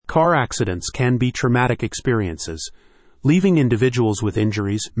Car accidents can be traumatic experiences, leaving individuals with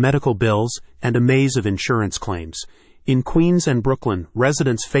injuries, medical bills, and a maze of insurance claims. In Queens and Brooklyn,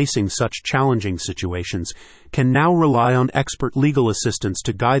 residents facing such challenging situations can now rely on expert legal assistance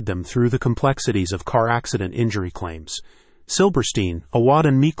to guide them through the complexities of car accident injury claims. Silberstein, Awad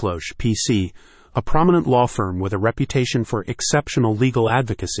Miklos, P.C., a prominent law firm with a reputation for exceptional legal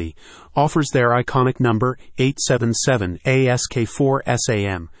advocacy, offers their iconic number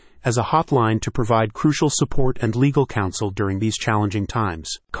 877-ASK4-SAM as a hotline to provide crucial support and legal counsel during these challenging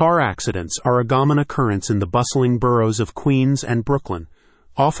times. Car accidents are a common occurrence in the bustling boroughs of Queens and Brooklyn,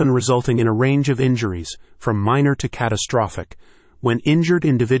 often resulting in a range of injuries, from minor to catastrophic. When injured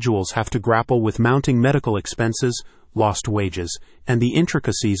individuals have to grapple with mounting medical expenses, lost wages, and the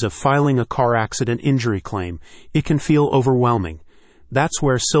intricacies of filing a car accident injury claim, it can feel overwhelming. That's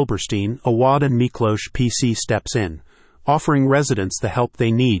where Silberstein, Awad Miklos, P.C. steps in, offering residents the help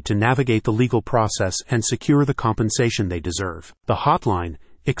they need to navigate the legal process and secure the compensation they deserve. The hotline,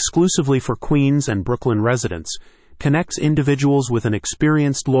 exclusively for Queens and Brooklyn residents, connects individuals with an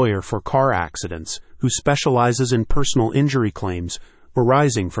experienced lawyer for car accidents who specializes in personal injury claims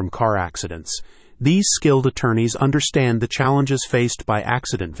arising from car accidents. These skilled attorneys understand the challenges faced by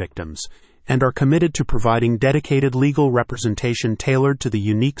accident victims and are committed to providing dedicated legal representation tailored to the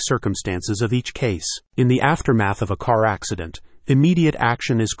unique circumstances of each case. In the aftermath of a car accident, immediate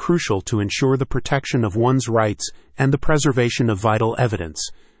action is crucial to ensure the protection of one's rights and the preservation of vital evidence.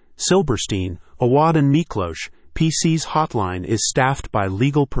 Silberstein, Awad Miklos, P.C.'s hotline is staffed by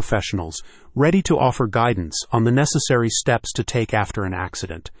legal professionals ready to offer guidance on the necessary steps to take after an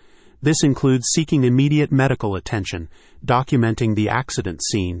accident. This includes seeking immediate medical attention, documenting the accident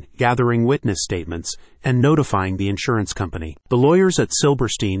scene, gathering witness statements, and notifying the insurance company. The lawyers at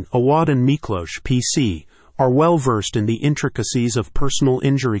Silberstein, Awad Miklos, P.C., are well versed in the intricacies of personal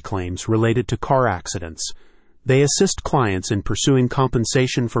injury claims related to car accidents. They assist clients in pursuing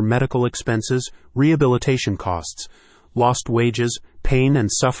compensation for medical expenses, rehabilitation costs, lost wages, pain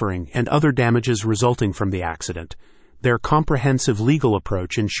and suffering, and other damages resulting from the accident. Their comprehensive legal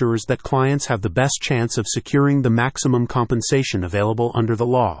approach ensures that clients have the best chance of securing the maximum compensation available under the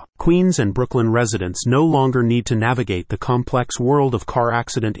law. Queens and Brooklyn residents no longer need to navigate the complex world of car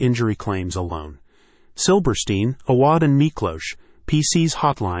accident injury claims alone. Silberstein, Awad Miklos, P.C.'s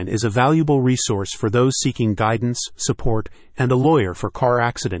hotline is a valuable resource for those seeking guidance, support, and a lawyer for car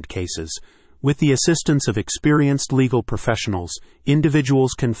accident cases. With the assistance of experienced legal professionals,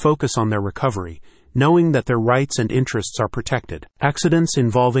 individuals can focus on their recovery, knowing that their rights and interests are protected. Accidents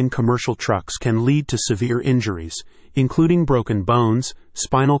involving commercial trucks can lead to severe injuries, including broken bones,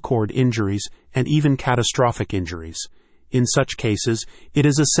 spinal cord injuries, and even catastrophic injuries. In such cases, it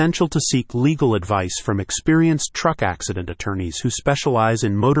is essential to seek legal advice from experienced truck accident attorneys who specialize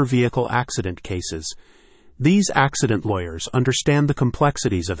in motor vehicle accident cases. These accident lawyers understand the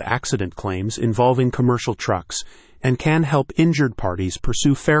complexities of accident claims involving commercial trucks and can help injured parties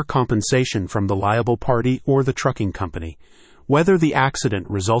pursue fair compensation from the liable party or the trucking company. Whether the accident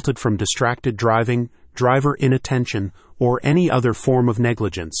resulted from distracted driving, driver inattention, or any other form of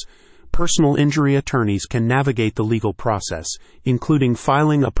negligence, personal injury attorneys can navigate the legal process, including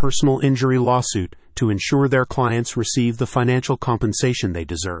filing a personal injury lawsuit to ensure their clients receive the financial compensation they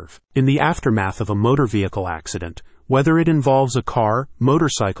deserve. In the aftermath of a motor vehicle accident, whether it involves a car,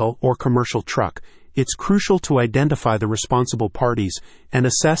 motorcycle, or commercial truck, it's crucial to identify the responsible parties and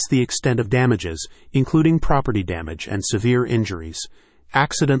assess the extent of damages, including property damage and severe injuries.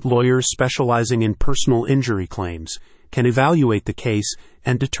 Accident lawyers specializing in personal injury claims can evaluate the case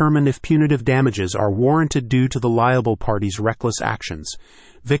and determine if punitive damages are warranted due to the liable party's reckless actions.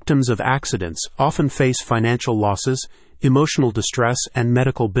 Victims of accidents often face financial losses, emotional distress, and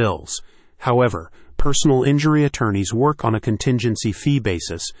medical bills. However, personal injury attorneys work on a contingency fee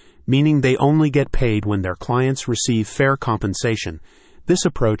basis, meaning they only get paid when their clients receive fair compensation. This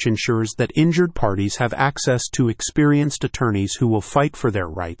approach ensures that injured parties have access to experienced attorneys who will fight for their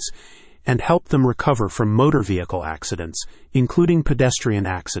rights and help them recover from motor vehicle accidents, including pedestrian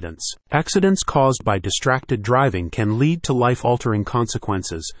accidents. Accidents caused by distracted driving can lead to life-altering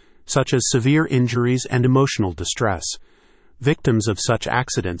consequences, such as severe injuries and emotional distress. Victims of such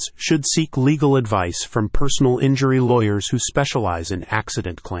accidents should seek legal advice from personal injury lawyers who specialize in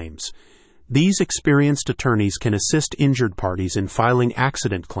accident claims. These experienced attorneys can assist injured parties in filing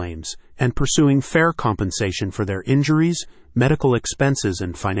accident claims and pursuing fair compensation for their injuries, medical expenses,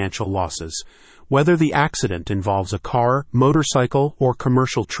 and financial losses. Whether the accident involves a car, motorcycle, or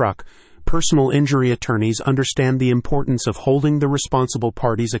commercial truck, Personal injury attorneys understand the importance of holding the responsible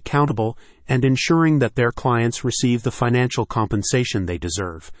parties accountable and ensuring that their clients receive the financial compensation they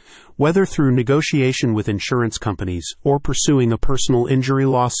deserve. Whether through negotiation with insurance companies or pursuing a personal injury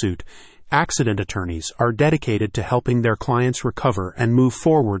lawsuit, accident attorneys are dedicated to helping their clients recover and move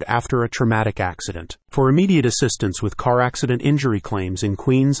forward after a traumatic accident. For immediate assistance with car accident injury claims in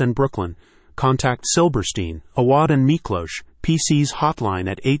Queens and Brooklyn, contact Silberstein, Awad Miklos, PC's hotline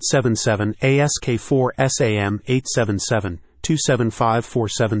at 877-ASK4-SAM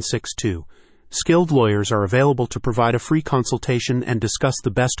 877-275-4762. Skilled lawyers are available to provide a free consultation and discuss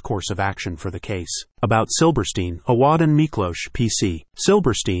the best course of action for the case. About Silberstein, Awad Miklos, PC.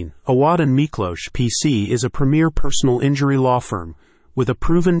 Silberstein, Awad Miklos, PC is a premier personal injury law firm with a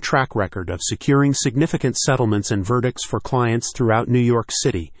proven track record of securing significant settlements and verdicts for clients throughout New York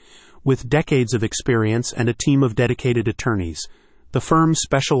City. With decades of experience and a team of dedicated attorneys, the firm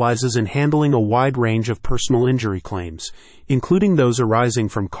specializes in handling a wide range of personal injury claims, including those arising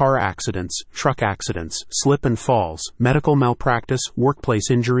from car accidents, truck accidents, slip and falls, medical malpractice,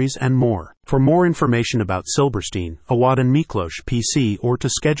 workplace injuries, and more. For more information about Silberstein, Awad Miklos, PC, or to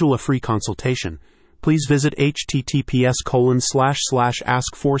schedule a free consultation, please visit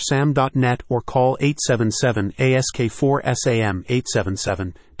https://ask4sam.net or call 877-ASK4-SAM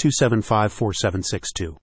 877-275-4762.